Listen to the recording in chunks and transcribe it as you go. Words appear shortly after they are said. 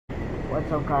What's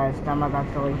up guys,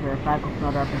 Godzilla here, back with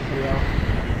another epic video.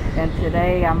 And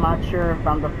today, I'm not sure if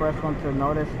I'm the first one to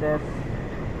notice this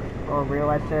or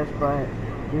realize this, but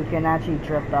you can actually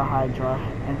drift a Hydra.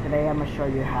 And today I'm going to show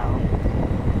you how.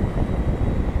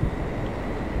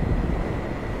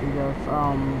 You just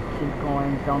keep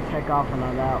going, don't take off and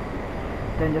all that.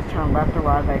 Then just turn left or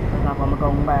right, like for example I'm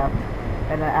going left.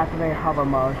 And then activate hover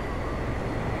mode.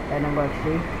 And then look,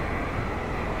 see?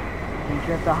 You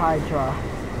drift a Hydra.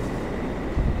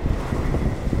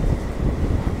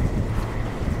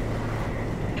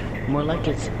 More like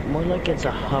it's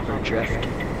a hover drift.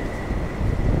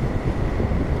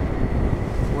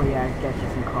 Well, yeah, I guess you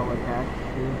can call it that.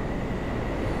 See?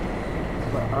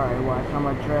 But alright, watch. I'm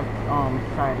gonna drift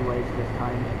sideways this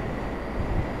time.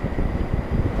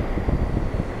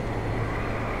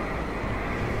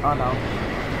 Oh no.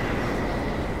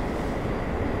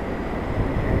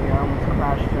 Okay, I almost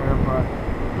crashed there, but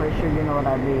pretty sure you know what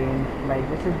I mean. Like,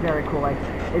 this is very cool. Like,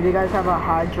 if you guys have a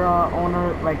Hydra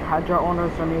owner, like Hydra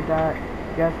owners or any of that,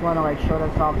 you guys want to like show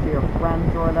this off to your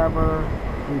friends or whatever,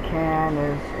 you can.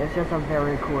 It's just a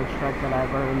very cool trick that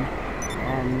I've learned.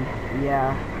 And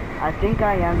yeah, I think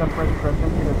I am the first person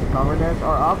to discover this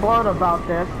or upload about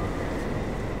this.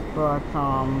 But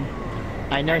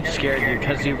I know it scared you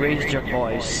because you raised your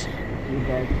voice. You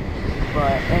did.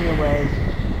 But anyways,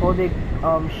 hope you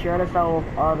share this out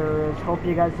with others. Hope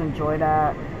you guys enjoy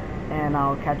that. And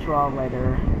I'll catch you all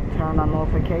later. Turn on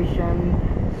notification,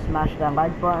 smash that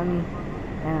like button,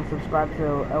 and subscribe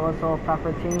to LSO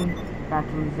Pepper Team,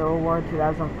 Phantom Zero War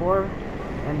 2004,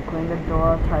 and Clean the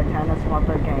Door, Titanic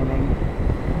Smarter Gaming,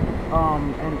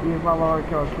 and Evil Lord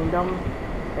Kill Kingdom,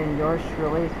 and yours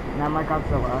truly,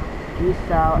 Godzilla.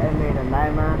 Peace out, and may the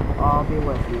nightmare all be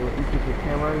with you, and keep the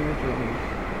terror in your dreams.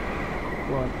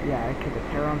 Well, yeah, keep the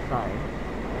terror inside.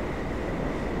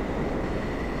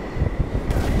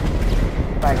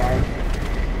 Bye guys.